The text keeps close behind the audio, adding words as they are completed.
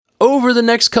over the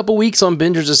next couple weeks on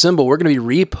Bingers Assemble, we're going to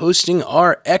be reposting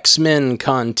our X-Men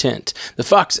content. The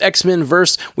Fox X-Men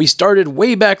verse we started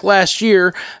way back last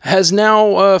year has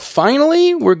now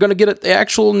finally, we're going to get the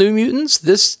actual New Mutants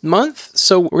this month.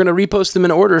 So we're going to repost them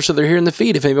in order so they're here in the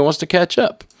feed if anyone wants to catch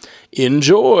up.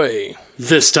 Enjoy!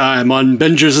 This time on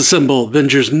Bingers Assemble,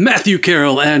 Bingers Matthew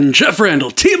Carroll and Jeff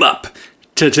Randall team up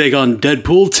to take on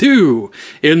Deadpool 2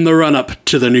 in the run-up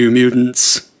to the New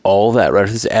Mutants. All that right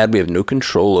after this ad we have no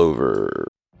control over.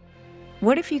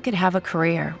 What if you could have a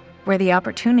career where the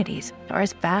opportunities are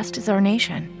as vast as our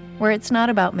nation, where it's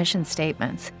not about mission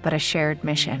statements, but a shared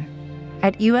mission?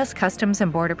 At U.S. Customs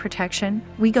and Border Protection,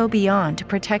 we go beyond to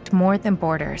protect more than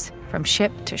borders, from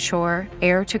ship to shore,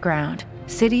 air to ground.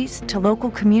 Cities to local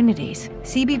communities,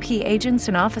 CBP agents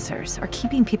and officers are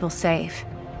keeping people safe.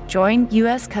 Join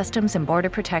U.S. Customs and Border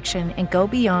Protection and go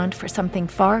beyond for something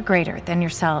far greater than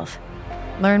yourself.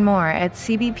 Learn more at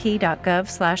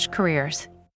cbp.gov/careers.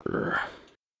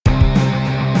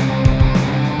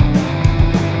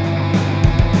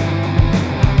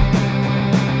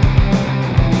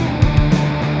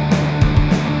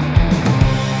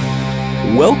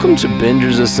 Welcome to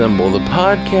Bingers Assemble, the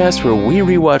podcast where we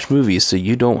rewatch movies so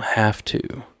you don't have to.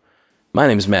 My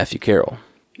name is Matthew Carroll.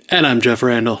 And I'm Jeff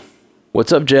Randall.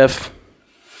 What's up, Jeff?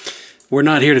 We're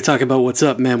not here to talk about what's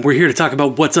up, man. We're here to talk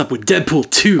about what's up with Deadpool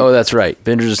 2. Oh, that's right.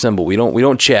 Bingers Assemble. We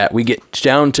don't chat. We get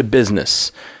down to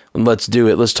business. And let's do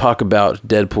it. Let's talk about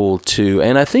Deadpool 2.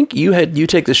 And I think you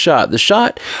take the shot. The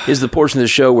shot is the portion of the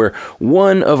show where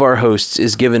one of our hosts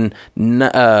is given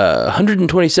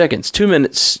 120 seconds, 2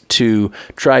 minutes to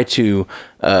try to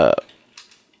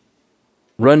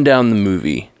run down the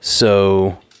movie.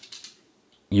 So,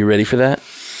 you ready for that?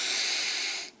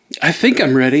 I think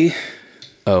I'm ready.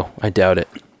 Oh, I doubt it.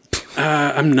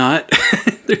 I'm not.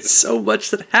 There's so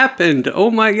much that happened. Oh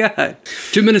my God.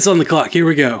 2 minutes on the clock. Here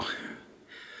we go.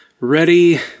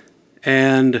 Ready,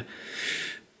 and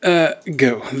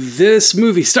go. This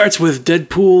movie starts with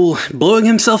Deadpool blowing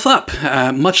himself up,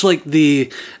 much like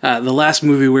the last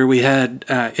movie where we had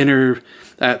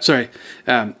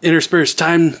interspersed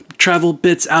time travel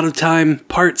bits, out of time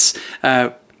parts.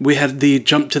 We had the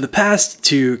jump to the past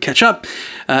to catch up.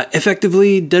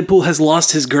 Effectively, Deadpool has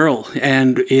lost his girl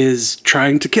and is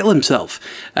trying to kill himself.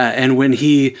 And when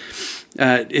he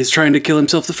is trying to kill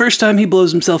himself the first time, he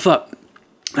blows himself up.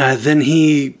 Then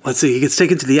he gets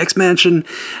taken to the X-Mansion,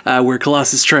 where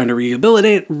Colossus is trying to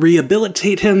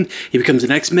rehabilitate him. He becomes an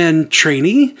X-Men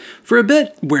trainee for a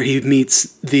bit, where he meets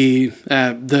the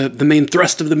main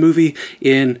thrust of the movie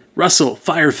in Russell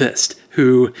Firefist,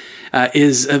 who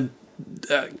is a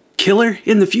killer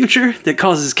in the future that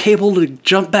causes Cable to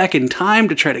jump back in time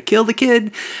to try to kill the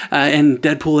kid, and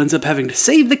Deadpool ends up having to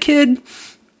save the kid,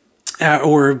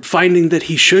 or finding that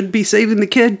he should be saving the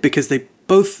kid because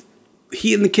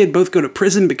he and the kid both go to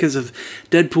prison because of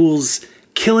Deadpool's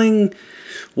killing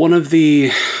one of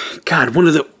the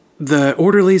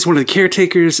orderlies, one of the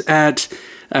caretakers at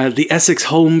the Essex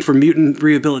Home for Mutant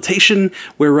Rehabilitation,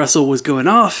 where Russell was going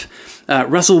off.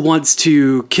 Russell wants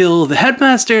to kill the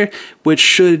headmaster, which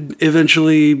should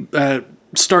eventually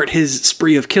start his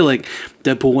spree of killing.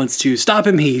 Deadpool wants to stop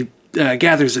him. He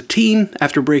gathers a team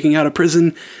after breaking out of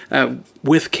prison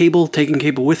with Cable, taking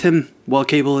Cable with him while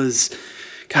Cable is...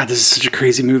 God, this is such a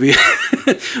crazy movie.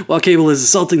 While Cable is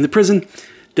assaulting the prison,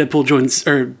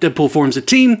 Deadpool forms a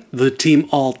team. The team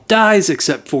all dies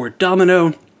except for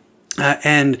Domino.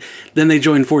 And then they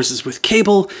join forces with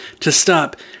Cable to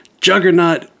stop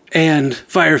Juggernaut and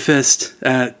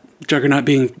Firefist, Juggernaut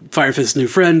being Firefist's new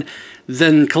friend.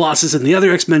 Then Colossus and the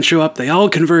other X-Men show up. They all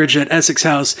converge at Essex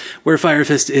House, where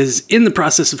Firefist is in the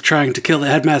process of trying to kill the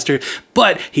headmaster,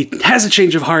 but he has a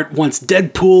change of heart once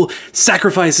Deadpool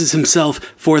sacrifices himself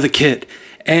for the kid.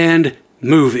 And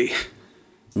movie.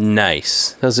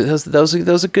 Nice. That was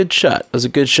a good shot. That was a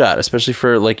good shot, especially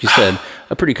for, like you said,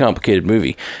 a pretty complicated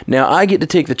movie. Now, I get to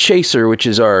take the chaser, which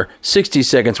is our 60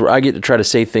 seconds, where I get to try to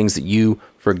say things that you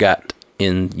forgot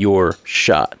in your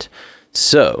shot.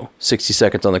 So, 60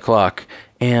 seconds on the clock,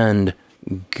 and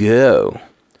go.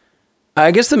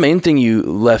 I guess the main thing you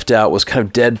left out was kind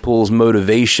of Deadpool's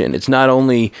motivation. It's not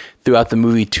only throughout the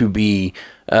movie to get...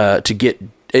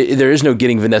 There is no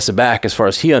getting Vanessa back as far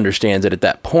as he understands it at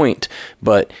that point,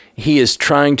 but he is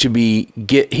trying to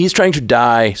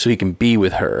die so he can be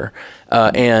with her.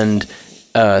 And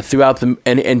throughout the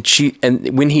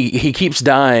and when he keeps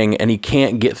dying and he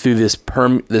can't get through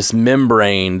this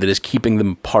membrane that is keeping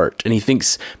them apart, and he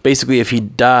thinks basically if he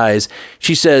dies,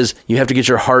 she says you have to get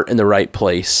your heart in the right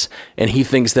place, and he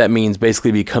thinks that means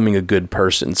basically becoming a good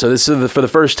person. So this is for the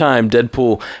first time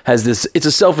Deadpool has this. It's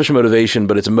a selfish motivation,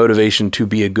 but it's a motivation to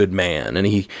be a good man, and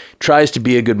he tries to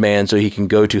be a good man so he can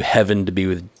go to heaven to be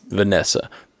with Vanessa,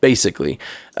 basically.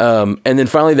 And then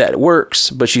finally that works,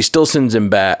 but she still sends him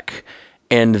back.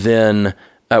 And then,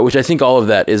 which I think all of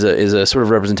that is a sort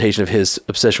of representation of his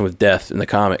obsession with death in the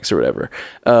comics or whatever.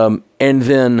 And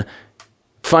then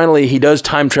finally he does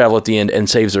time travel at the end and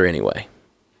saves her anyway.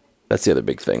 That's the other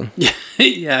big thing.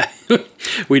 Yeah.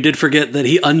 We did forget that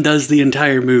he undoes the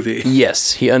entire movie.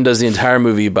 Yes, he undoes the entire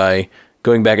movie by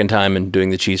going back in time and doing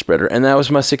the cheese spreader. And that was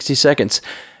my 60 seconds.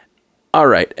 All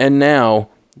right, and now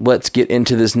let's get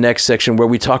into this next section where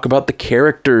we talk about the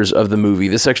characters of the movie.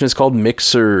 This section is called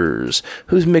Mixers.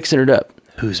 Who's mixing it up?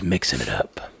 Who's mixing it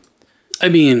up? I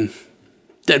mean,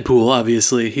 Deadpool,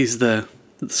 obviously. He's the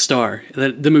star.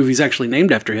 The movie's actually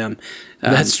named after him.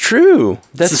 That's true.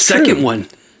 That's the second one.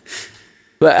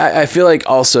 But I feel like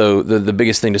also the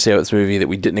biggest thing to say about this movie that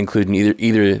we didn't include in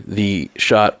either the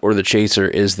shot or the chaser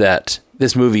is that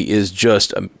this movie is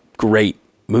just a great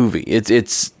movie.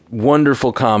 It's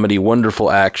wonderful comedy,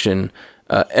 wonderful action.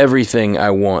 Everything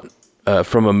I want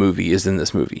from a movie is in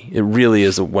this movie. It really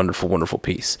is a wonderful, wonderful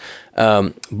piece.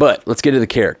 But let's get to the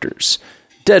characters.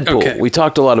 Deadpool. Okay. We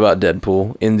talked a lot about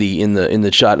Deadpool in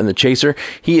the shot and the chaser.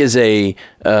 He is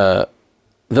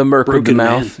the Merc with the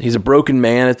mouth. Man. He's a broken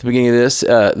man at the beginning of this.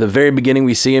 The very beginning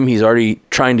we see him, he's already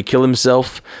trying to kill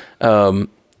himself. And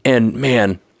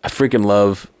man, I freaking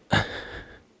love.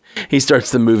 He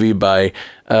starts the movie by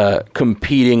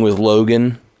competing with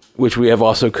Logan, which we have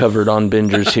also covered on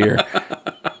Bingers here.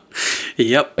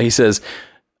 Yep. He says,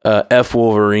 F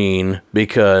Wolverine,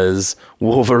 because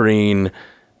Wolverine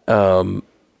had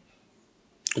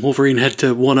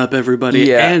to one-up everybody.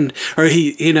 Yeah.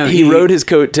 He rode his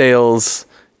coattails.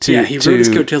 He rode his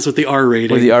coattails with the R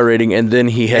rating. With the R rating, and then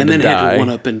he had to die. Had to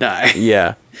one-up and die.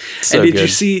 Yeah. So and did you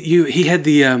see he had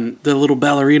the little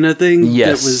ballerina thing?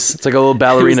 Yes, it's like a little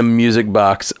ballerina music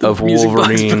box of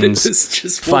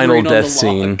Wolverine's final death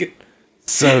scene.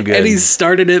 So good. And he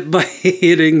started it by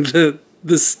hitting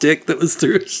the stick that was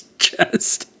through his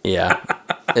chest. Yeah,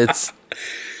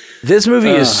 this movie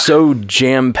is so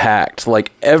jam-packed.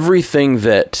 Like every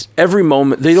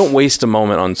moment, they don't waste a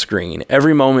moment on screen.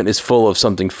 Every moment is full of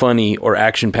something funny or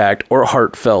action-packed or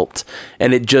heartfelt,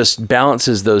 and it just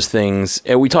balances those things.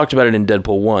 And we talked about it in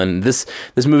Deadpool 1. This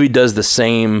movie does the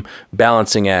same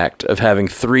balancing act of having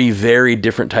three very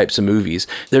different types of movies.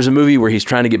 There's a movie where he's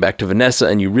trying to get back to Vanessa,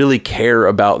 and you really care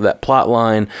about that plot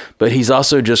line, but he's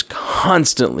also just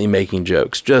constantly making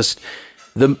jokes. Just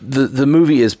the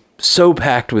movie is so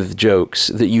packed with jokes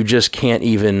that you just can't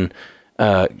even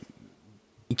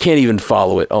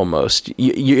follow it almost.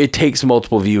 It takes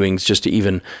multiple viewings just to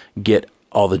even get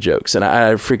all the jokes, and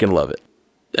I freaking love it.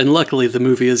 And luckily the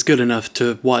movie is good enough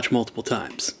to watch multiple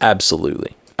times.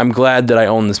 Absolutely. I'm glad that I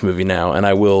own this movie now, and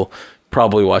I will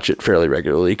probably watch it fairly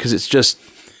regularly because it's just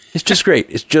great.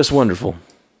 It's just wonderful.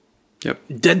 Yep.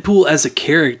 Deadpool as a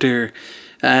character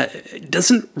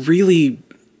doesn't really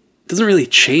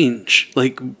change.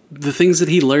 Like the things that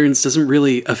he learns doesn't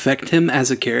really affect him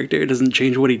as a character. It doesn't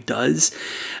change what he does.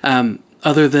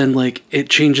 Other than like it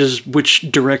changes which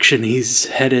direction he's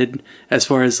headed as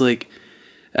far as like,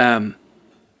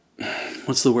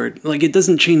 what's the word? Like it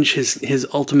doesn't change his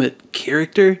ultimate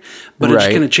character, but it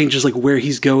just kind of changes like where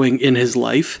he's going in his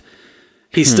life.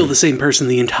 He's still the same person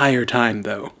the entire time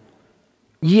though.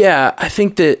 Yeah, I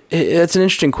think that's an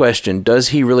interesting question. Does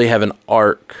he really have an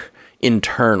arc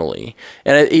internally?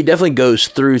 And he definitely goes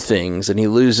through things, and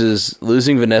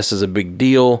losing Vanessa is a big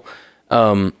deal.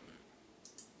 I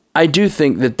do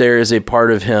think that there is a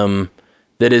part of him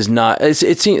that is not.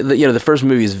 The first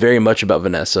movie is very much about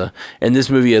Vanessa, and this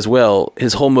movie as well.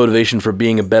 His whole motivation for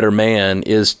being a better man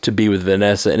is to be with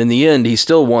Vanessa, and in the end, he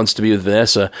still wants to be with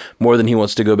Vanessa more than he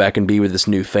wants to go back and be with this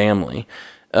new family.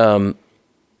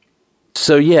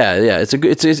 So yeah, it's an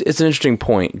interesting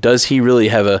point. Does he really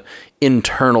have a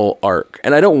internal arc?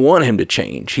 And I don't want him to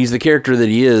change. He's the character that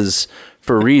he is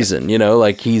for a reason,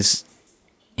 like he's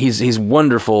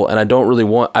wonderful, and I don't really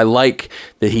want. I love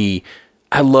that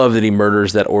he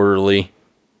murders that orderly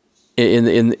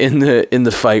in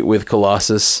the fight with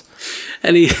Colossus,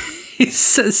 and he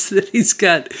says that he's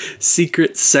got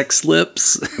secret sex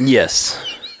lips. Yes.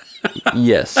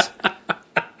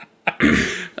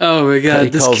 Oh my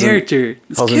god, this character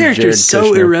is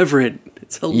so irreverent.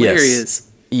 It's hilarious.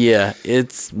 Yes. Yeah,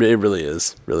 it really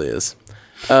is.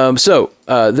 Getting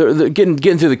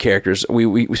through the characters,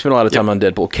 we spent a lot of time on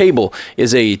Deadpool. Cable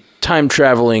is a time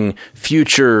traveling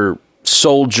future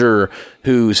soldier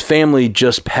whose family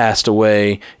just passed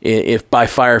away if by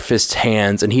Fire Fist's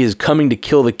hands, and he is coming to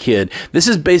kill the kid. This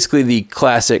is basically the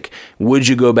classic "Would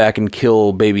you go back and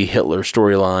kill baby Hitler"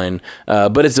 storyline,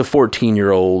 but it's a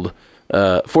 14-year-old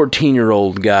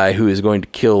guy who is going to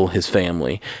kill his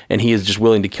family, and he is just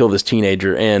willing to kill this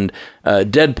teenager. And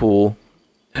Deadpool,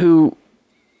 who,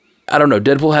 I don't know,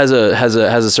 Deadpool has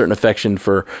a certain affection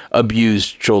for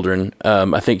abused children.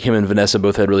 I think him and Vanessa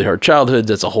both had really hard childhoods.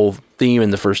 That's a whole theme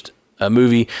in the first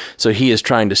movie. So he is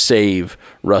trying to save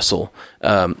Russell,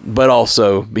 but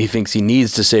also he thinks he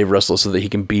needs to save Russell so that he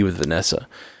can be with Vanessa.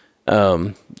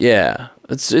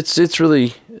 It's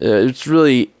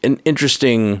really an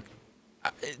interesting.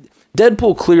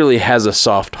 Deadpool clearly has a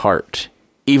soft heart,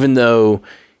 even though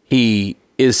he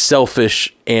is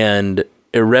selfish and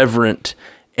irreverent.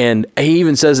 And he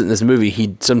even says it in this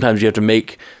movie. Sometimes you have to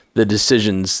make the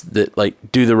decisions that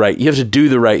do the right. You have to do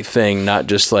the right thing, not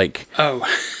just what's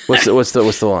the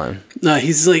line? No,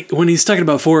 he's like, when he's talking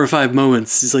about 4 or 5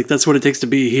 moments, he's like, that's what it takes to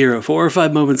be a hero. 4 or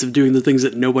 5 moments of doing the things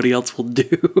that nobody else will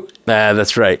do.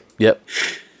 That's right. Yep.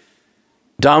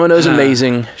 Domino's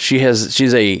amazing.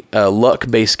 She's a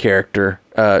luck-based character.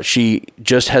 She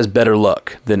just has better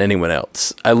luck than anyone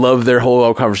else. I love their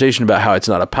whole conversation about how it's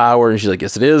not a power, and she's like,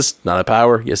 yes, it is. Not a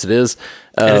power. Yes, it is.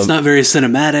 And it's not very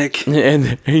cinematic.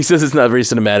 And he says it's not very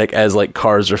cinematic as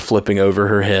cars are flipping over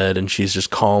her head, and she's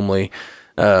just calmly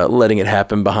letting it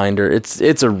happen behind her.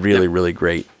 It's a really, really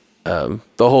great. The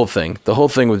whole thing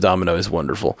with Domino is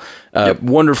wonderful.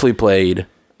 Wonderfully played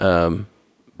by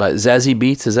Zazie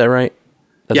Beetz. Is that right?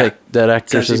 That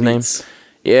actress's name.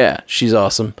 Yeah, she's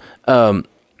awesome.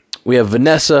 We have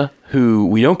Vanessa, who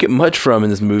we don't get much from in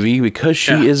this movie because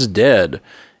she is dead.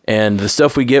 And the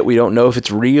stuff we get, we don't know if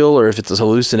it's real or if it's a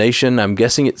hallucination. I'm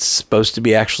guessing it's supposed to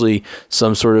be actually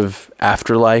some sort of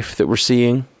afterlife that we're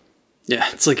seeing. Yeah,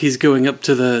 it's like he's going up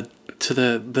to the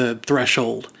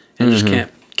threshold and just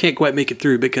can't quite make it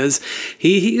through because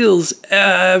he heals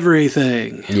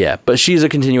everything. Yeah, but she's a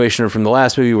continuation from the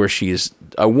last movie where she's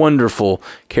a wonderful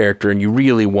character, and you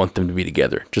really want them to be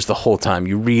together just the whole time.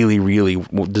 You really, really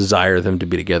desire them to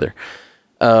be together.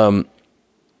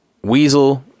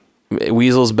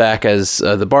 Weasel's back as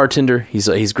the bartender.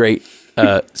 He's great.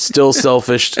 Still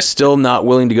selfish, still not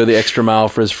willing to go the extra mile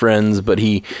for his friends, but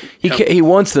he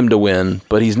wants them to win,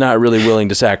 but he's not really willing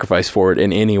to sacrifice for it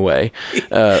in any way.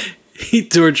 He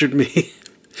tortured me.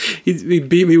 He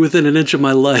beat me within an inch of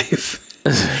my life.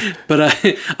 But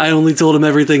I only told him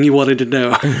everything he wanted to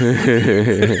know.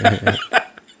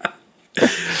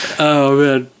 Oh,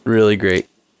 man. Really great.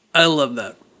 I love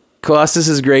that. Colossus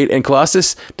is great, and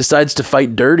Colossus decides to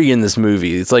fight dirty in this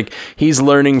movie. It's like he's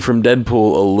learning from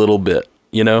Deadpool a little bit,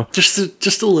 you know?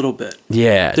 Just a little bit.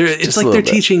 Yeah. It's like they're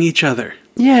teaching each other.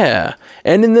 Yeah.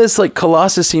 And in this,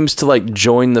 Colossus seems to,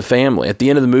 join the family. At the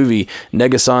end of the movie,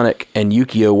 Negasonic and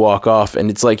Yukio walk off, and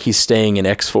it's like he's staying in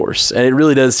X-Force. And it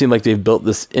really does seem like they've built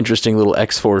this interesting little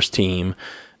X-Force team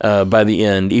by the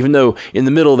end, even though in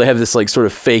the middle they have this, sort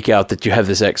of fake out that you have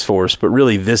this X-Force, but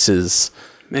really this is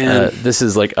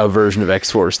a version of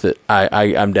X-Force that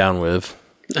I'm down with.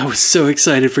 I was so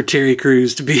excited for Terry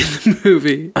Crews to be in the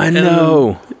movie. I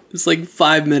know. It's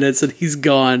 5 minutes and he's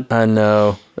gone. I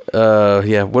know.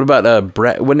 Yeah. What about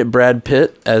wasn't it Brad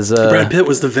Pitt as Brad Pitt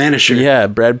was the Vanisher. Yeah,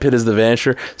 Brad Pitt is the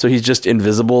Vanisher. So he's just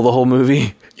invisible the whole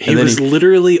movie. He was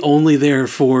literally only there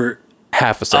for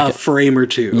half a second, a frame or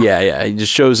two. Yeah. He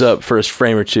just shows up for a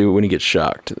frame or two when he gets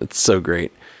shocked. It's so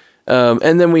great.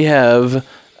 And then we have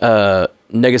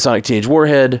Negasonic Teenage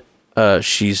Warhead.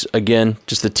 She's again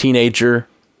just a teenager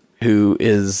who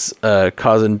is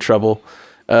causing trouble.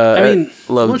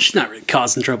 She's not really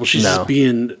causing trouble. She's just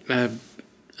being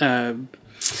an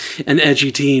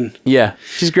edgy teen. Yeah,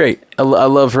 she's great. I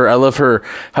love her. I love her,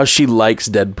 how she likes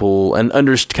Deadpool and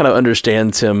kind of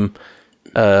understands him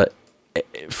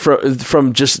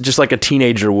from just like a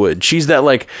teenager would. She's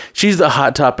she's the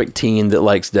Hot Topic teen that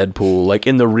likes Deadpool,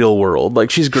 in the real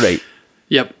world. She's great.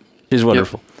 Yep. She's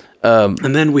wonderful. Yep.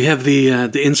 And then we have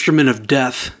the instrument of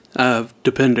death of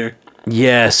Dopinder.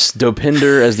 Yes,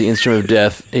 Dopinder as the instrument of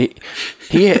death. He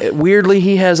weirdly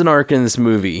he has an arc in this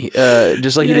movie,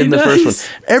 just like he did in the first one.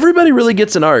 Everybody really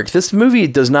gets an arc. This movie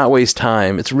does not waste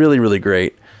time. It's really, really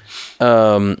great.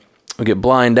 We get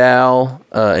Blind Al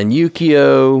and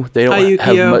Yukio. They don't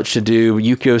have much to do.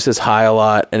 Yukio says hi a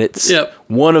lot, and it's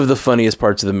one of the funniest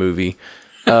parts of the movie.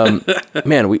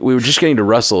 Man, we were just getting to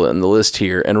Russell in the list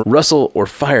here, and Russell, or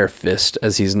Fire Fist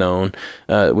as he's known,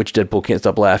 which Deadpool can't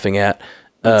stop laughing at.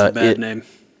 That's a bad name.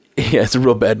 Yeah, it's a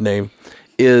real bad name.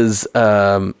 is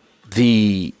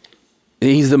he's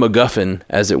the MacGuffin,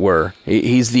 as it were.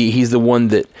 He's the one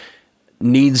that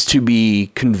needs to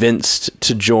be convinced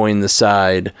to join the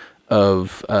side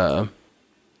of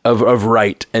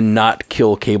right and not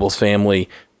kill Cable's family,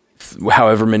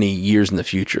 however many years in the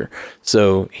future.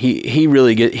 So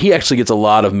he actually gets a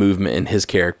lot of movement in his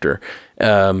character.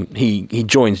 He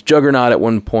joins Juggernaut at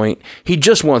one point. He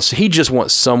just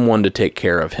wants someone to take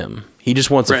care of him. He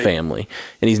just wants a family,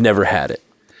 and he's never had it.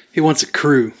 He wants a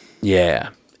crew. Yeah.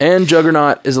 And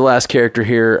Juggernaut is the last character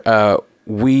here.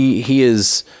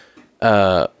 He's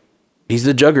the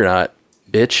Juggernaut,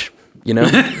 bitch. You know,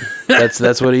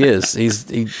 that's what he is.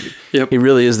 He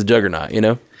really is the Juggernaut. You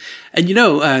know.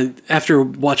 And after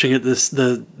watching it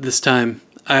this time,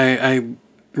 I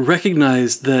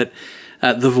recognized that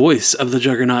the voice of the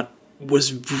Juggernaut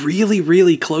was really,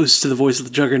 really close to the voice of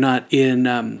the Juggernaut in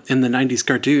the 90s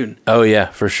cartoon. Oh yeah,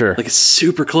 for sure. Like, it's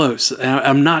super close.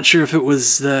 I'm not sure if it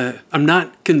was I'm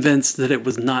not convinced that it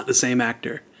was not the same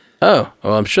actor. Oh,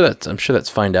 well, I'm sure that's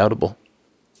findoutable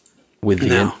with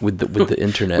the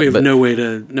internet. We have no way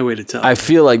to tell. I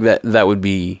feel like that would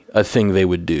be a thing they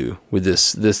would do with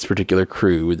this particular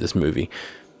crew with this movie.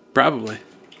 Probably.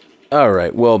 All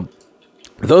right. Well,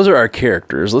 those are our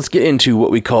characters. Let's get into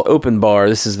what we call Open Bar.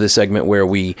 This is the segment where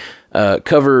we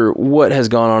cover what has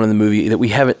gone on in the movie that we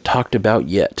haven't talked about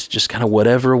yet. Just kind of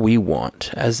whatever we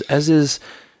want, as is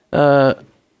the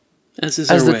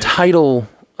title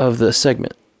of the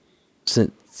segment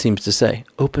seems to say.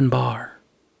 Open Bar.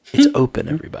 It's open,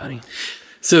 everybody.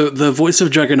 So the voice of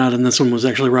Juggernaut in this one was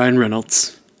actually Ryan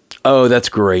Reynolds. Oh, that's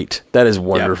great. That is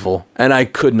wonderful. Yeah. And I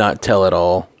could not tell at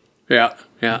all. Yeah.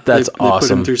 Yeah, that's awesome. They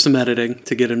put him through some editing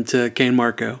to get him to Kane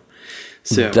Marco.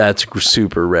 So that's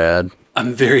super rad.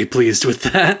 I'm very pleased with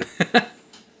that.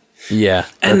 Yeah,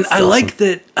 and I like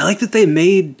that. I like that they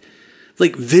made,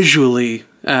 like, visually,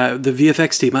 the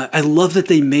VFX team. I love that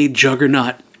they made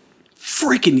Juggernaut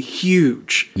freaking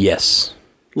huge. Yes,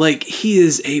 like, he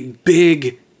is a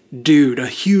big dude, a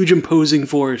huge imposing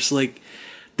force. Like,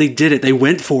 they did it. They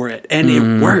went for it, and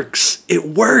it works. It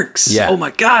works. Yeah. Oh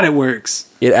my God, it works.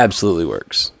 It absolutely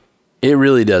works. It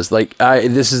really does. Like,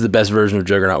 this is the best version of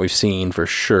Juggernaut we've seen for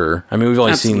sure. I mean, we've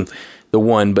only seen the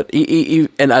one, but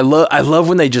and I love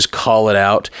when they just call it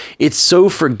out. It's so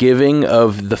forgiving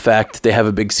of the fact that they have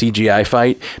a big CGI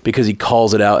fight, because he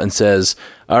calls it out and says,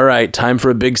 "All right, time for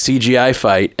a big CGI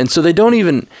fight." And so they don't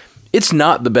even. It's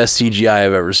not the best CGI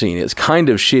I've ever seen. It's kind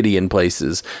of shitty in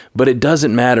places, but it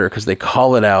doesn't matter because they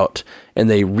call it out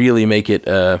and they really make it.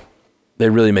 They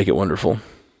really make it wonderful.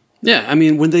 Yeah, I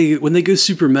mean, when they go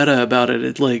super meta about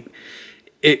it,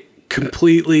 it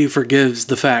completely forgives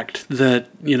the fact that,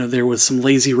 there was some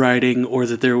lazy writing, or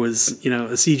that there was,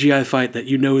 a CGI fight that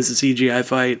is a CGI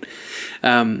fight.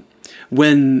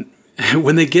 When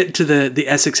they get to the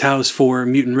Essex house for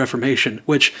Mutant Reformation,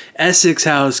 which Essex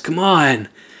house, come on.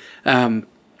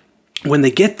 When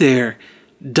they get there,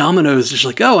 Domino's just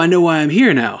like, "Oh, I know why I'm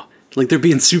here now." Like, they're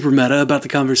being super meta about the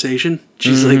conversation.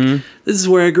 She's like, "This is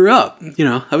where I grew up.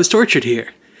 I was tortured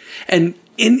here." And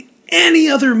in any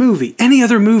other movie,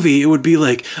 it would be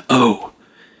like, "Oh,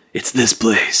 it's this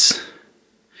place.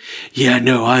 Yeah,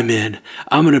 no, I'm in.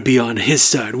 I'm going to be on his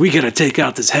side. We got to take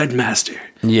out this headmaster."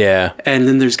 Yeah. And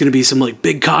then there's going to be some, like,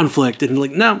 big conflict. And,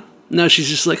 like, no, she's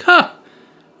just like,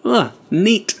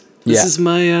 neat. This is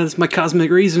my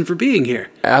cosmic reason for being here.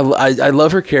 I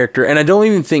love her character, and I don't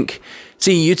even think...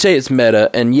 See, you'd say it's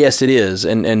meta, and yes, it is.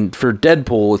 And for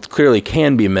Deadpool, it clearly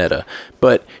can be meta.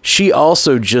 But she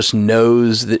also just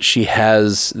knows that she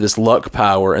has this luck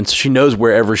power, and so she knows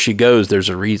wherever she goes, there's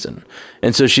a reason.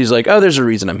 And so she's like, "Oh, there's a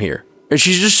reason I'm here." And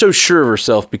she's just so sure of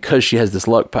herself because she has this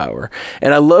luck power.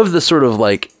 And I love the sort of,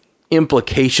 like,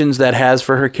 implications that has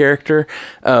for her character.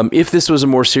 If this was a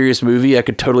more serious movie, I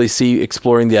could totally see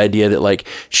exploring the idea that, like,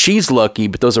 she's lucky,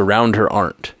 but those around her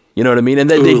aren't. You know what I mean? And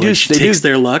they takes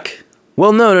their luck.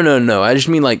 Well, no. I just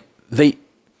mean, like,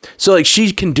 so, like,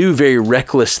 she can do very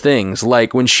reckless things.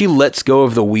 Like, when she lets go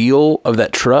of the wheel of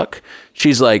that truck,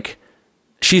 she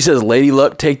says, "Lady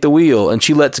Luck, take the wheel," and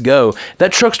she lets go.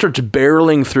 That truck starts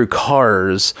barreling through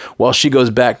cars while she goes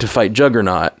back to fight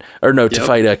Juggernaut, to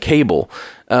fight Cable.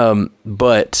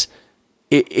 But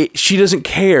she doesn't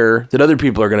care that other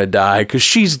people are going to die, because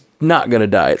she's not going to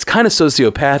die. It's kind of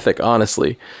sociopathic,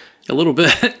 honestly. A little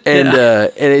bit. And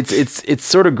it's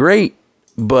sort of great,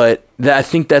 but I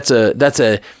think that's an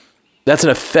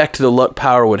effect the luck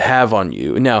power would have on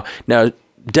you. Now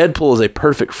Deadpool is a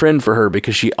perfect friend for her,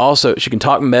 because she can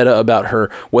talk meta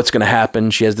about what's going to happen.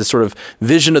 She has this sort of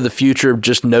vision of the future,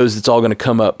 just knows it's all going to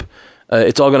come up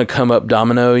it's all going to come up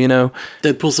domino, you know?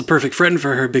 Deadpool's the perfect friend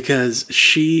for her because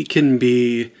she can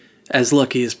be as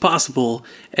lucky as possible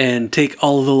and take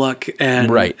all of the luck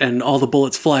and all the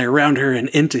bullets fly around her and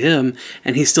into him,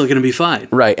 and he's still going to be fine.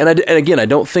 Right. And again, I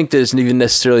don't think that it's even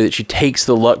necessarily that she takes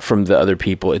the luck from the other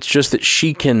people. It's just that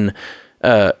she can...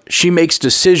 she makes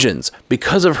decisions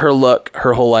because of her luck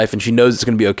her whole life, and she knows it's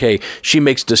going to be okay. She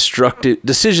makes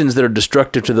decisions that are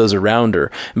destructive to those around her,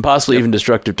 and possibly even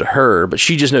destructive to her, but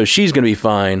she just knows she's going to be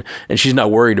fine, and she's not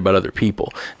worried about other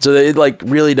people. So it like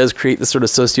really does create this sort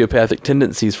of sociopathic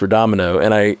tendencies for Domino,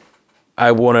 and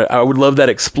I would love that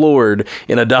explored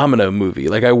in a Domino movie.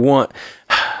 Like we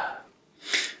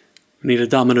need a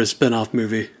Domino spin-off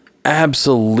movie.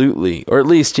 Absolutely. Or at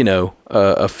least,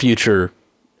 a future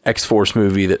X-Force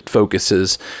movie that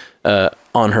focuses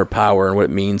on her power and what it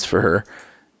means for her.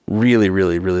 Really,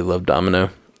 really, really love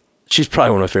Domino. She's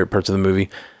probably one of my favorite parts of the movie.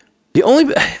 The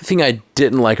only thing I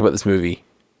didn't like about this movie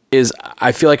is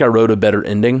I feel like I wrote a better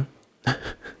ending.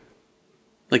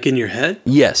 Like in your head?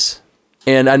 Yes.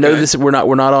 And I know we're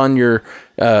not on your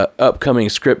upcoming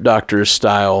Script Doctors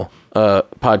style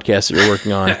podcast that you're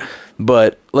working on,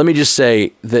 but let me just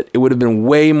say that it would have been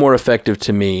way more effective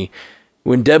to me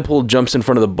when Deadpool jumps in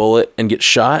front of the bullet and gets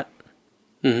shot,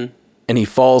 and he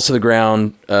falls to the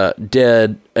ground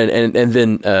dead, and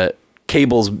then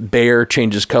Cable's bear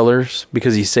changes colors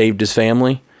because he saved his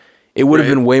family. It would have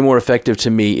been way more effective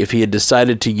to me if he had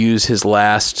decided to use his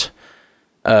last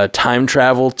time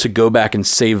travel to go back and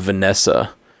save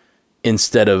Vanessa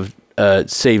instead of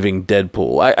saving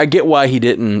Deadpool. I get why he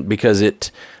didn't, because it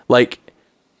like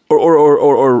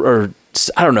or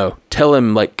I don't know, tell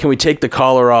him, like, can we take the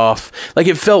collar off? Like,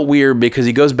 it felt weird because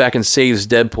he goes back and saves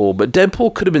Deadpool, but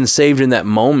Deadpool could have been saved in that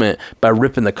moment by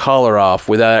ripping the collar off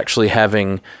without actually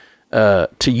having to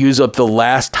use up the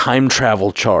last time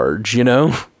travel charge,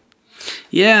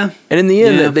 Yeah. And in the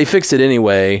end, they fixed it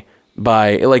anyway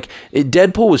by, like,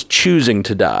 Deadpool was choosing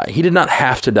to die. He did not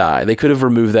have to die. They could have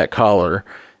removed that collar,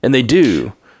 and they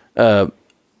do.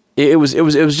 It was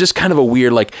just kind of a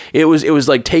weird, like, it was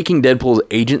like taking Deadpool's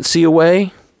agency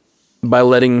away by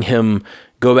letting him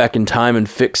go back in time and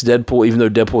fix Deadpool, even though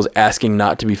Deadpool was asking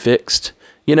not to be fixed,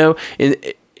 he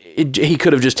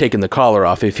could have just taken the collar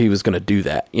off if he was going to do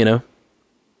that, Yeah.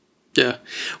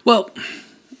 Well,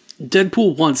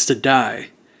 Deadpool wants to die.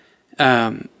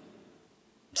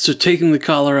 So taking the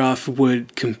collar off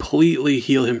would completely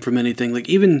heal him from anything. Like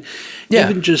even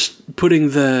just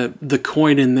putting the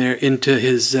coin in there into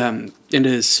his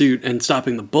suit and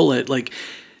stopping the bullet, like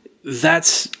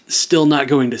that's still not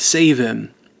going to save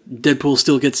him. Deadpool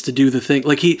still gets to do the thing.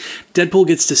 Like Deadpool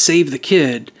gets to save the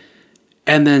kid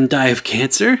and then die of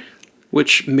cancer,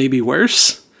 which may be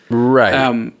worse.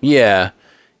 Right. Yeah.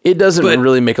 It doesn't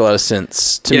really make a lot of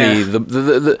sense to me.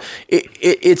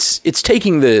 It's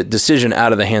taking the decision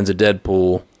out of the hands of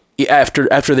Deadpool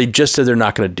after they just said they're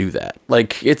not going to do that.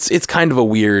 Like it's kind of a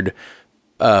weird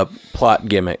plot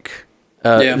gimmick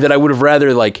that I would have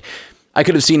rather, like, I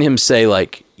could have seen him say,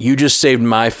 like, you just saved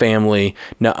my family,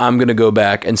 now I'm going to go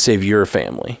back and save your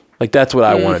family. Like, that's what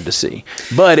I wanted to see.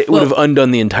 But it would have undone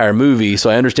the entire movie,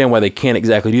 so I understand why they can't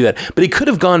exactly do that. But he could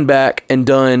have gone back and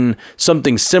done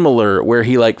something similar where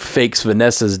he, like, fakes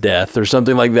Vanessa's death or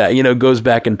something like that. Goes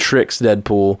back and tricks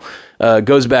Deadpool.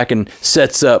 Goes back and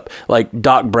sets up, like,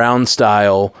 Doc Brown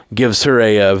style, gives her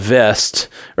a vest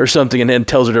or something and then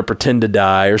tells her to pretend to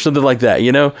die or something like that,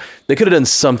 They could have done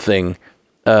something.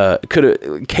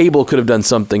 Cable could have done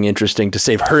something interesting to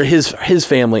save his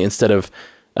family instead of...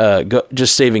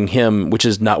 just saving him, which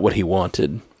is not what he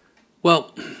wanted.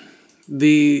 Well,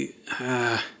 the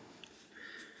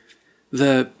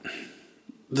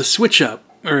switch up,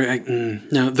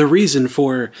 the reason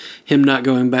for him not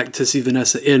going back to see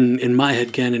Vanessa in my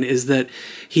headcanon is that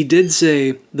he did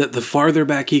say that the farther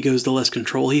back he goes, the less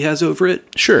control he has over it.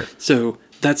 Sure. So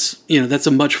that's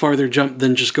a much farther jump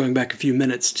than just going back a few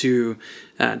minutes to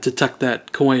tuck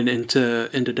that coin into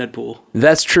Deadpool.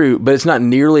 That's true, but it's not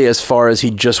nearly as far as he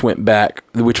just went back,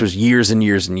 which was years and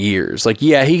years and years. Like,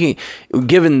 yeah,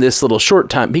 given this little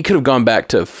short time, he could have gone back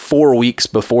to 4 weeks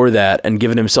before that and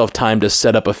given himself time to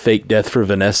set up a fake death for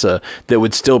Vanessa that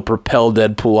would still propel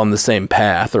Deadpool on the same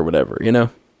path or whatever,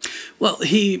 Well,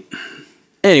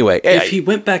 Anyway, if he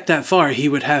went back that far, he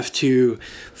would have to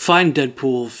find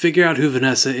Deadpool, figure out who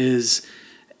Vanessa is,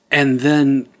 and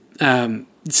then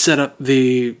set up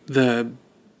the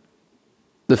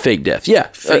fake death. Yeah,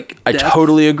 death. I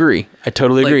totally agree.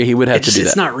 He would have to do that.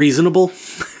 It's not reasonable.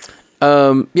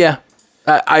 Yeah,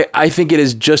 I think it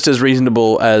is just as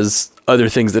reasonable as other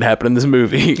things that happen in this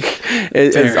movie.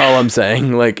 It's all I'm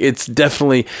saying. Like, it's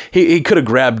definitely, he could have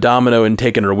grabbed Domino and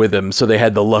taken her with him, so they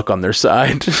had the luck on their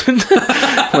side.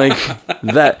 Like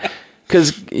that,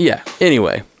 because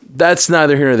anyway, that's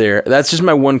neither here nor there. That's just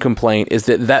my one complaint, is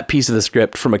that piece of the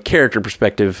script from a character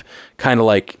perspective kind of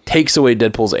like takes away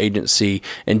Deadpool's agency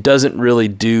and doesn't really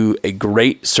do a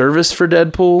great service for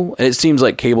Deadpool. And it seems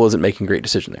like Cable isn't making a great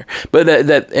decision there. But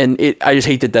I just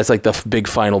hate that that's like the big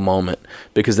final moment,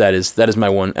 because that is my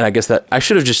one. And I guess that I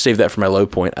should have just saved that for my low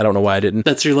point. I don't know why I didn't.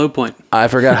 That's your low point. I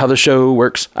forgot how the show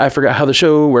works.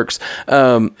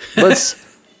 Let's.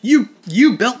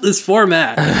 You built this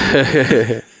format.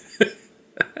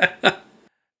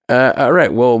 All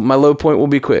right. Well, my low point will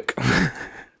be quick.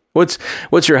 What's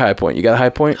your high point? You got a high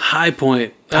point? High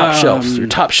point. Top shelf. Your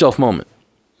top shelf moment.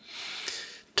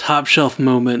 Top shelf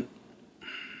moment.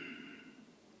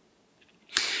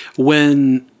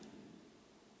 When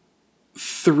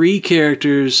 3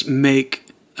 characters make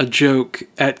a joke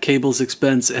at Cable's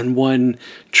expense and one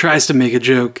tries to make a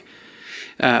joke,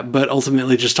 but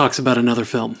ultimately just talks about another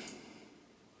film.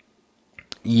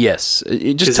 Yes,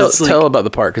 just tell about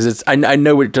the part, because it's I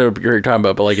know what you're talking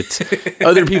about, but like it's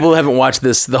other people haven't watched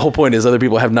this. The whole point is other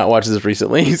people have not watched this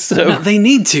recently, so no, they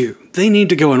need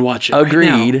to go and watch it. Agreed,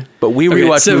 right now. But we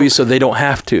rewatch movies so they don't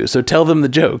have to. So tell them the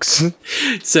jokes.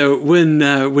 So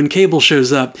when Cable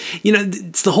shows up,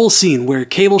 it's the whole scene where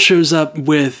Cable shows up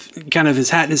with kind of his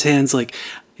hat in his hands, like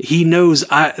he knows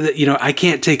I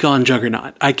can't take on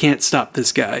Juggernaut. I can't stop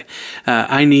this guy.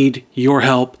 I need your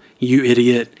help, you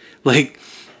idiot. Like,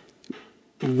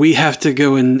 we have to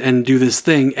go and do this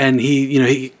thing. And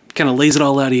he kind of lays it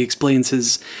all out. He explains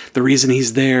the reason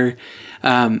he's there,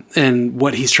 and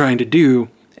what he's trying to do.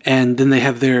 And then they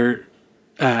have their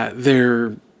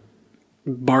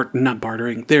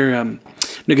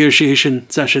negotiation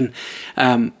session.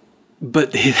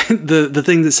 But the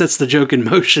thing that sets the joke in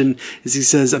motion is he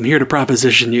says, "I'm here to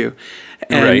proposition you."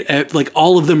 And right. Like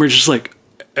all of them are just like,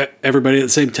 everybody at the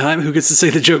same time, who gets to say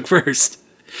the joke first?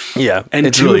 Yeah, and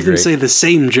it's 2 really of them great. say the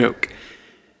same joke,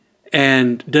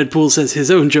 and Deadpool says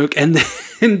his own joke, and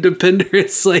then Depender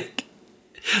is like,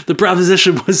 the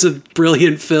proposition was a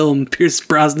brilliant film, Pierce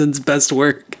Brosnan's best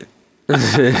work. I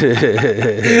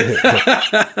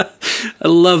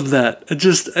love that.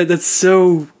 That's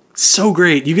so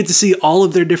great. You get to see all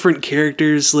of their different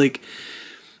characters, like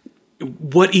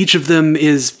what each of them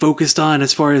is focused on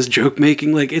as far as joke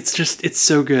making. Like it's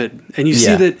so good, and you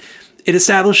see that it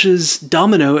establishes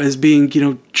Domino as being,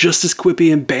 just as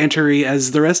quippy and bantery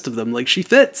as the rest of them. Like, she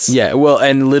fits. Yeah, well,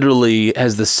 and literally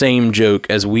has the same joke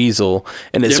as Weasel,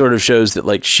 and it sort of shows that,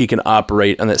 like, she can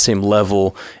operate on that same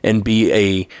level and be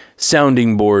a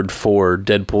sounding board for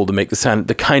Deadpool to make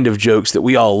the kind of jokes that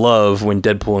we all love when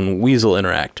Deadpool and Weasel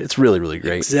interact. It's really, really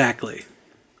great. Exactly.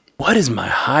 What is my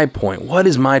high point? What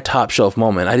is my top shelf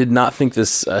moment? I did not think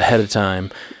this ahead of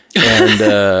time.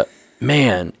 And,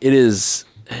 man, it is...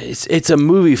 It's a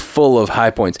movie full of high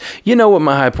points. You know what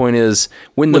my high point is?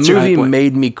 When the movie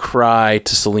made me cry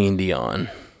to Celine Dion.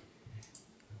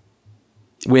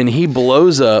 When he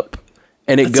blows up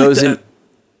and it goes in...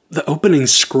 The opening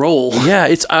scroll. Yeah,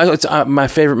 it's my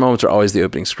favorite moments are always the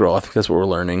opening scroll. I think that's what we're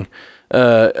learning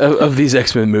of these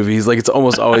X-Men movies. Like, it's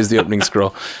almost always the opening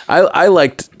scroll. I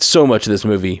liked so much of this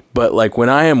movie, but like when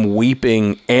I am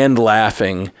weeping and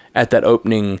laughing at that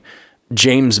opening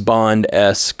James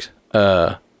Bond-esque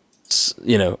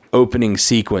opening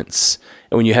sequence,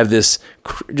 and when you have this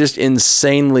just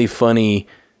insanely funny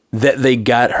that they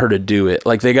got her to do it,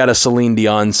 like they got a Celine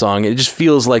Dion song, it just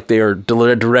feels like they are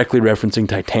directly referencing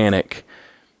Titanic.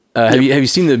 Have you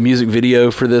seen the music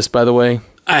video for this, by the way?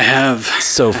 I have. It's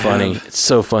so funny. It's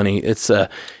so funny. It's a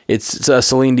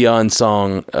Celine Dion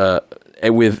song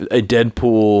with a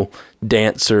Deadpool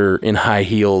dancer in high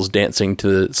heels dancing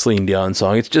to the Celine Dion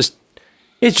song. It's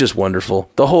just wonderful.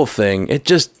 The whole thing.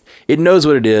 It knows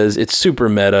what it is. It's super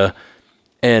meta,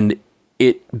 and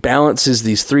it balances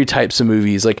these 3 types of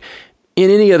movies. Like in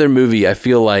any other movie, I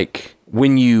feel like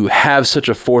when you have such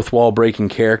a fourth wall breaking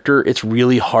character, it's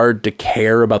really hard to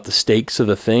care about the stakes of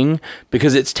the thing,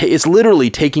 because it's literally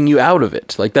taking you out of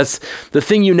it. Like that's the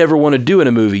thing you never want to do in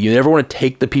a movie. You never want to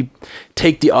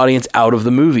take the audience out of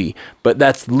the movie, but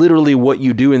that's literally what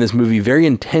you do in this movie, very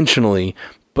intentionally.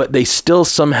 But they still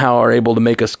somehow are able to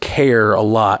make us care a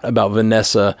lot about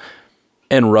Vanessa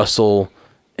and Russell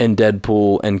and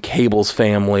Deadpool and Cable's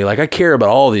family. Like, I care about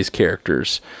all these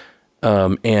characters.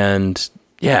 And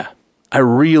yeah, I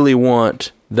really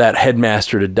want that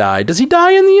headmaster to die. Does he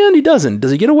die in the end? He doesn't.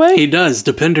 Does he get away? He does.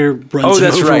 Depender runs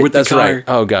him over with the car. Right.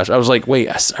 Oh gosh. I was like, wait,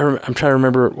 I'm trying to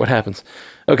remember what happens.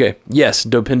 Okay. Yes.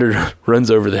 Depender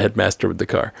runs over the headmaster with the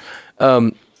car.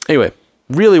 Anyway,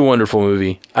 really wonderful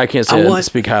movie. I can't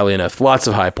speak highly enough. Lots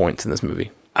of high points in this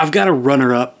movie. I've got a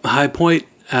runner-up high point.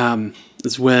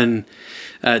 Is when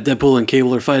Deadpool and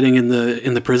Cable are fighting in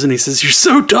the prison. He says, "You're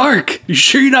so dark. You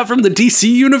sure you're not from the DC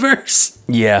universe?"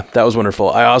 Yeah, that was wonderful.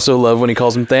 I also love when he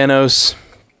calls him Thanos.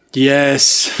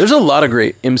 Yes. There's a lot of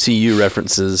great MCU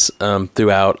references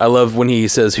throughout. I love when he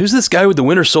says, "Who's this guy with the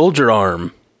Winter Soldier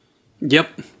arm?" Yep.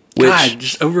 God,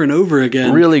 just over and over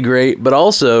again. Really great, but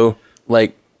also,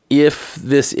 like, if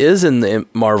this is in the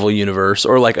Marvel Universe,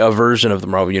 or like a version of the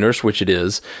Marvel Universe, which it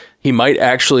is, he might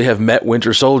actually have met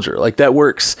Winter Soldier. Like, that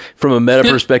works from a meta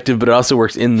perspective, but it also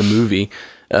works in the movie.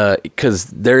 Because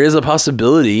there is a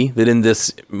possibility that in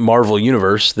this Marvel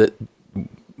Universe that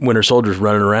Winter Soldier's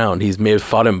running around. He may have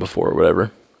fought him before or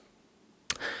whatever.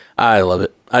 I love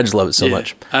it. I just love it so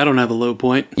much. I don't have a low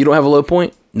point. You don't have a low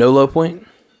point? No low point?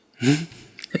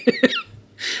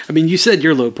 I mean, you said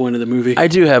your low point of the movie. I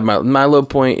do have my low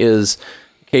point is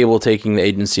Cable taking the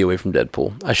agency away from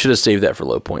Deadpool. I should have saved that for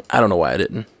low point. I don't know why I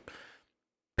didn't.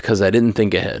 Because I didn't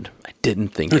think ahead.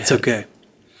 It's okay.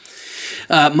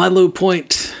 My low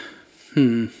point.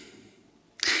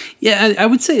 Yeah, I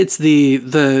would say it's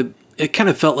it kind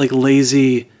of felt like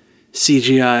lazy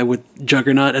CGI with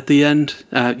Juggernaut at the end.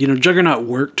 Juggernaut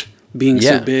worked being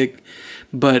so big,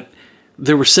 but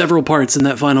there were several parts in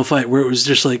that final fight where it was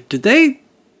just like,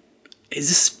 is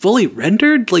this fully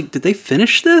rendered? Like, did they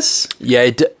finish this? Yeah,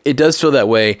 it does feel that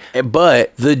way.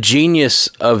 But the genius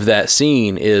of that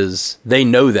scene is they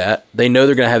know that. They know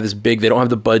they're going to have this big, they don't have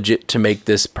the budget to make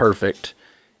this perfect.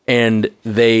 And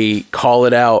they call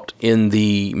it out in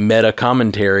the meta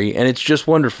commentary, and it's just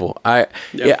wonderful.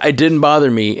 It didn't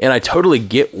bother me, and I totally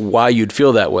get why you'd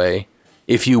feel that way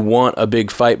if you want a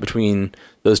big fight between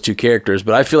those two characters.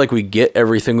 But I feel like we get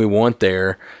everything we want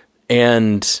there,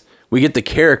 and we get the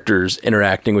characters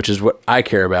interacting, which is what I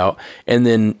care about, and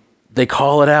then they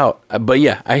call it out. But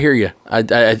yeah, I hear you.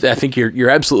 I think you're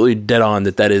absolutely dead on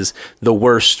that is the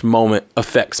worst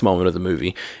effects moment of the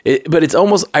movie. But it's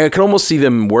almost, I can almost see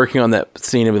them working on that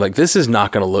scene and be like, this is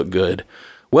not going to look good.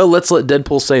 Well, let's let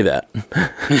Deadpool say that.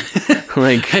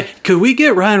 Like, hey, could we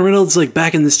get Ryan Reynolds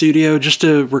back in the studio just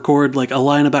to record a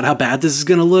line about how bad this is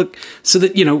going to look, so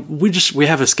that we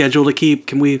have a schedule to keep?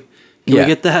 Can we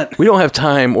get that? We don't have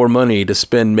time or money to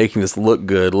spend making this look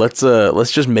good. Let's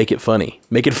just make it funny.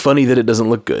 Make it funny that it doesn't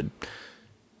look good.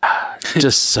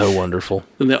 Just so wonderful.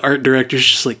 And the art director's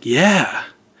just like, yeah,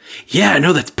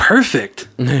 no, that's perfect.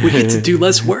 We get to do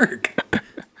less work.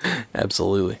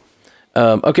 Absolutely.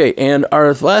 Okay, and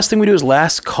our last thing we do is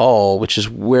last call, which is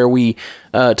where we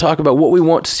talk about what we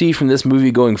want to see from this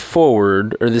movie going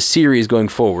forward, or this series going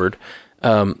forward.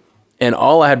 And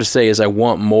all I have to say is I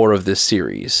want more of this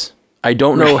series. I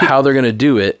don't know how they're going to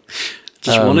do it.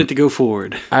 Just want it to go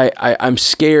forward. I'm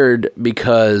scared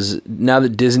because now that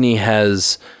Disney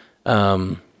has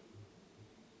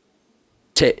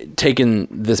taken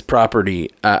this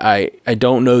property, I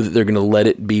don't know that they're going to let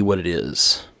it be what it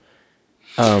is.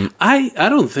 I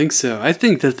don't think so. I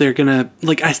think that they're gonna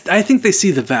I think they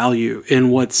see the value in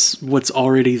what's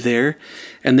already there,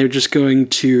 and they're just going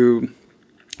to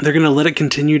let it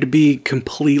continue to be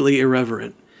completely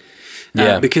irreverent.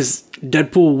 Yeah, because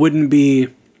Deadpool wouldn't be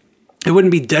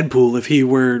Deadpool if he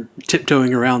were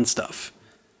tiptoeing around stuff.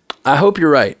 I hope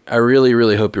you're right. I really,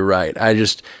 really hope you're right.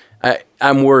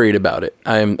 I'm worried about it.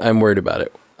 I'm worried about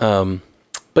it.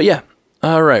 But yeah.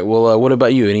 All right. Well, what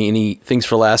about you? Any things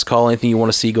for last call? Anything you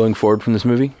want to see going forward from this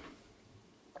movie?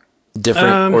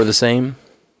 Different or the same?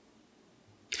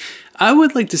 I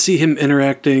would like to see him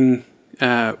interacting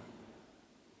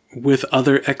with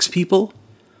other X people.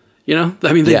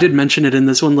 I mean, they did mention it in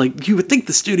this one. Like, you would think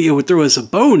the studio would throw us a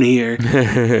bone here,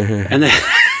 and they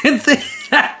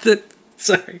had the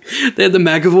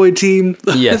McAvoy team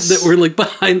that were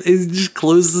behind. He just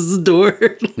closes the door.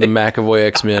 The McAvoy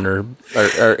X-Men are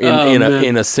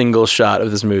in a single shot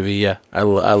of this movie. Yeah, I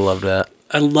love that.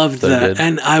 I loved that, good.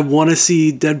 And I want to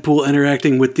see Deadpool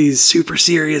interacting with these super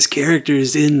serious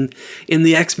characters in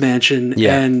the X-Mansion.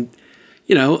 Yeah. And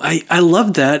I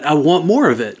love that. I want more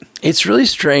of it. It's really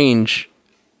strange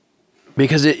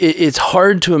because it's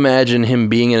hard to imagine him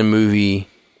being in a movie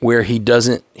where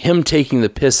him taking the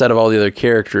piss out of all the other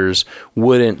characters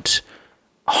wouldn't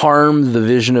harm the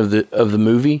vision of the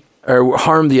movie or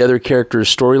harm the other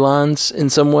characters' storylines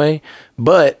in some way.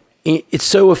 But it's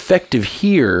so effective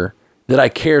here that I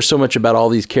care so much about all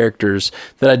these characters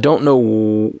that I don't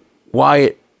know why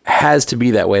it has to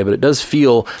be that way, but it does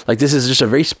feel like this is just a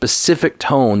very specific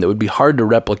tone that would be hard to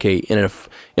replicate in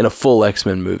a full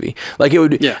X-Men movie. Like, it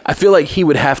would, I feel like he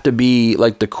would have to be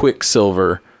like the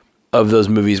Quicksilver of those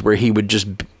movies, where he would just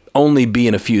only be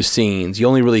in a few scenes. You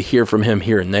only really hear from him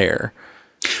here and there.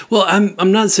 Well,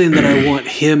 I'm not saying that I want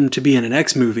him to be in an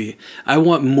X movie. I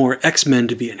want more X-Men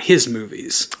to be in his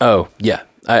movies. Oh, yeah.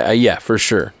 Yeah, for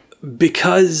sure.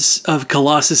 Because of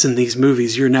Colossus in these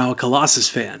movies, you're now a Colossus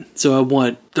fan. So I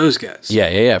want those guys.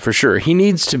 Yeah, for sure. He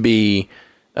needs to be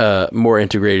more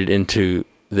integrated into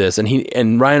this,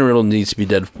 and Ryan Reynolds needs to be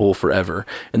Deadpool forever.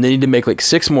 And they need to make like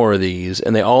 6 more of these,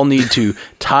 and they all need to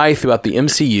tie throughout the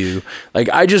MCU. Like,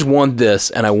 I just want this,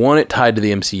 and I want it tied to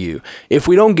the MCU. If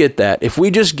we don't get that, if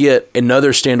we just get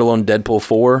another standalone Deadpool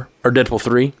 4 or Deadpool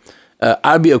 3,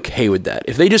 I'd be okay with that.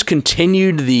 If they just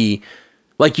continued the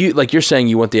like you're saying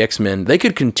you want the X-Men, they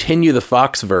could continue the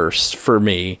Foxverse for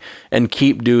me and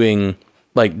keep doing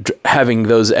like having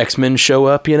those X-Men show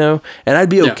up, and I'd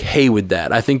be okay with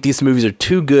that. I think these movies are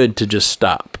too good to just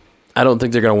stop. I don't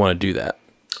think they're going to want to do that.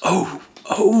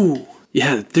 Oh,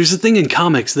 yeah. There's a thing in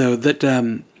comics though that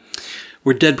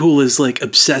where Deadpool is like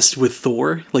obsessed with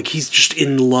Thor, like he's just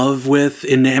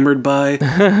enamored by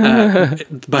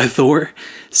by Thor.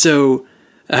 So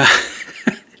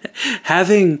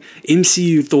having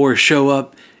MCU Thor show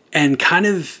up and kind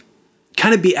of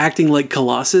be acting like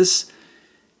Colossus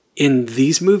in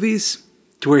these movies,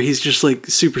 to where he's just like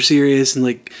super serious and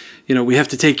like, we have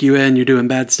to take you in, you're doing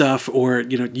bad stuff, or,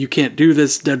 you can't do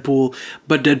this, Deadpool.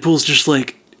 But Deadpool's just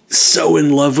like so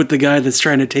in love with the guy that's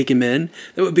trying to take him in.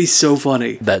 That would be so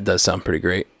funny. That does sound pretty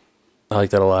great. I like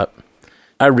that a lot.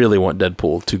 I really want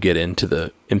Deadpool to get into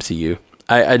the MCU.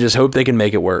 I just hope they can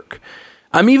make it work.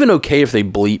 I'm even okay if they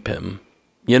bleep him,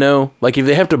 like if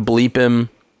they have to bleep him,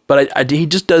 but he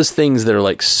just does things that are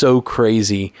like so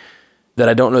crazy that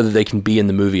I don't know that they can be in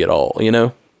the movie at all,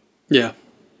 Yeah.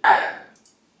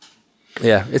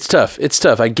 Yeah, it's tough. It's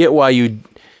tough. I get why you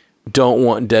don't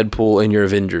want Deadpool in your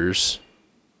Avengers,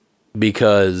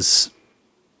 because,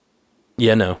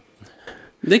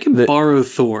 They can borrow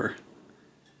Thor.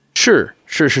 Sure.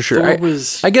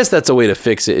 I guess that's a way to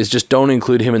fix it, is just don't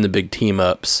include him in the big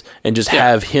team-ups and just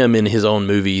have him in his own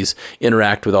movies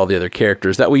interact with all the other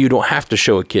characters. That way you don't have to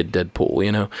show a kid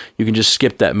Deadpool, You can just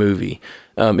skip that movie.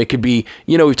 It could be,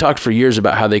 we've talked for years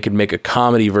about how they could make a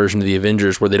comedy version of the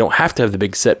Avengers where they don't have to have the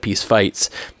big set-piece fights.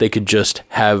 They could just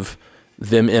have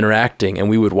them interacting, and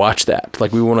we would watch that.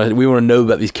 Like, we want to know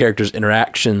about these characters'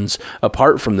 interactions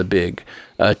apart from the big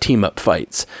team-up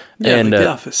fights. Yeah, and like The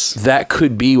Office. That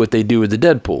could be what they do with the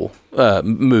Deadpool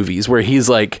movies, where he's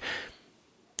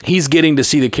getting to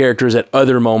see the characters at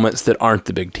other moments that aren't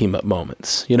the big team-up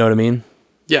moments. You know what I mean?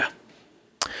 Yeah.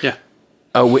 He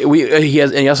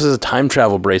also has a time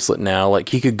travel bracelet now. Like,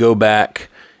 he could go back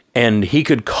and he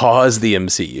could cause the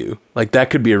MCU. Like, that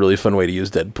could be a really fun way to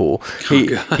use Deadpool.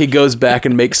 He goes back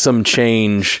and makes some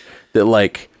change that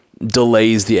like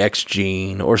delays the X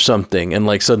gene or something, and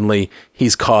like suddenly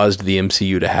he's caused the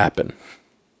MCU to happen.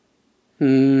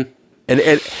 And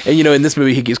in this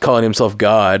movie he keeps calling himself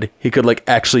God. He could like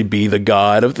actually be the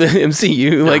God of the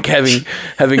MCU, like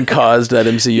having caused that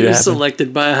MCU to happen.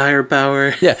 Selected by a higher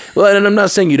power. Yeah, well, and I'm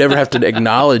not saying you'd ever have to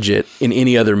acknowledge it in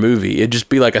any other movie. It'd just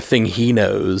be like a thing he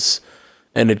knows,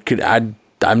 and it could. I'm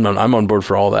on board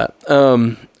for all that. All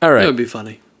right, That would be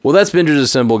funny. Well, that's Bingers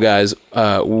Assemble, guys.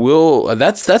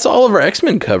 That's all of our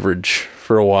X-Men coverage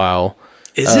for a while.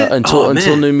 Is it?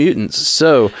 Until New Mutants.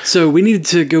 So we needed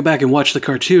to go back and watch the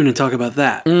cartoon and talk about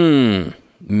that.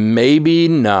 Maybe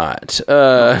not.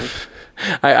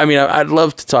 I'd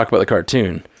love to talk about the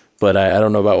cartoon, but I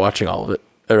don't know about watching all of it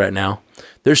right now.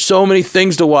 There's so many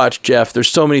things to watch, Jeff. There's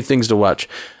so many things to watch.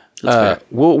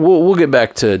 We'll get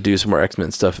back to do some more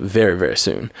X-Men stuff very, very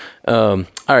soon. All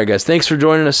right, guys. Thanks for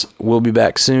joining us. We'll be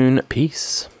back soon.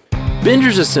 Peace.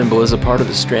 Bingers Assemble is a part of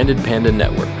the Stranded Panda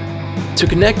Network. To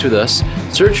connect with us,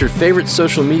 search your favorite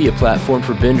social media platform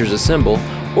for Bingers Assemble,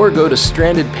 or go to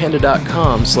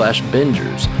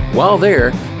strandedpanda.com/bingers. While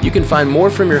there, you can find more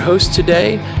from your host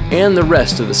today and the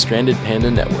rest of the Stranded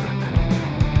Panda Network.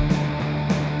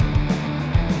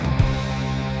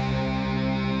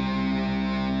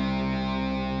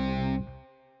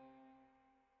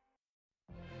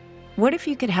 What if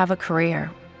you could have a career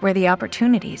where the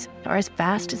opportunities are as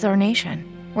vast as our nation,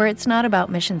 where it's not about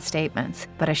mission statements,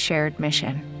 but a shared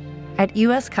mission? At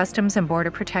U.S. Customs and Border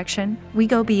Protection, we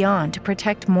go beyond to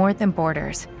protect more than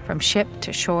borders. From ship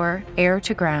to shore, air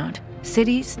to ground,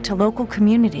 cities to local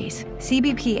communities,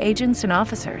 CBP agents and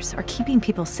officers are keeping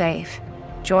people safe.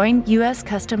 Join U.S.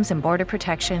 Customs and Border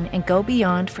Protection and go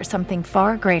beyond for something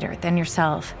far greater than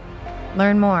yourself.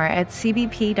 Learn more at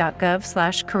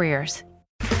cbp.gov/careers.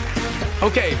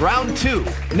 Okay, round two.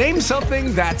 Name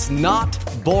something that's not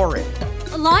boring.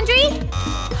 A laundry?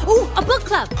 Ooh, a book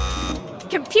club.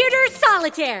 Computer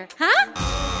solitaire, huh?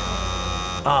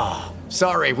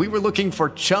 Sorry, we were looking for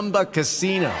Chumba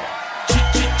Casino.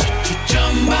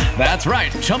 That's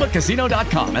right.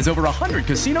 ChumbaCasino.com has over 100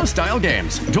 casino-style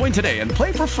games. Join today and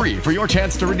play for free for your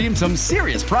chance to redeem some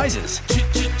serious prizes.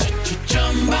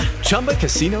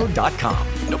 ChumbaCasino.com.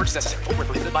 No purchase necessary. Void where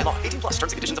prohibited by law. 18 plus.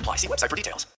 Terms and conditions apply. See website for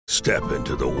details. Step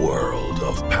into the world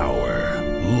of power,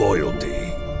 loyalty,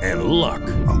 and luck.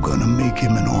 I'm gonna make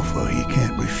him an offer he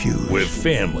can't refuse. With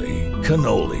family,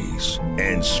 cannolis,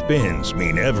 and spins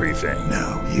mean everything.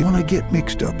 Now, you wanna get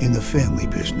mixed up in the family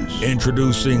business.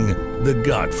 Introducing The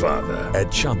Godfather at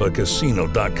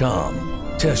ChumbaCasino.com.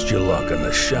 Test your luck in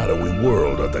the shadowy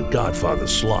world of The Godfather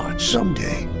slot.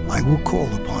 Someday, I will call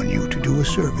upon you to do a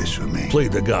service for me. Play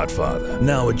The Godfather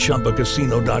now at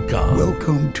ChumbaCasino.com.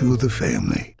 Welcome to the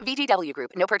family. VGW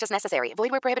Group. No purchase necessary. Void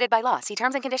where prohibited by law. See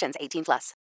terms and conditions. 18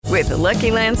 plus. With the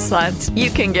Lucky Land Slots, you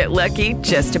can get lucky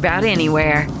just about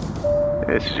anywhere.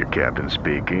 This is your captain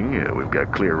speaking. We've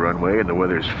got clear runway and the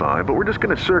weather's fine, but we're just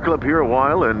going to circle up here a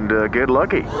while and get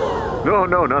lucky.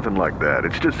 No, nothing like that.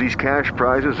 It's just these cash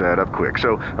prizes add up quick.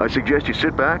 So I suggest you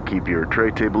sit back, keep your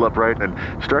tray table upright, and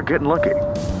start getting lucky.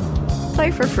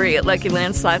 Play for free at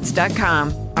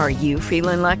LuckyLandSlots.com. Are you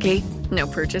feeling lucky? No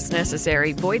purchase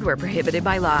necessary. Void where prohibited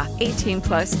by law. 18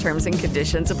 plus terms and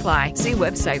conditions apply. See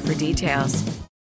website for details.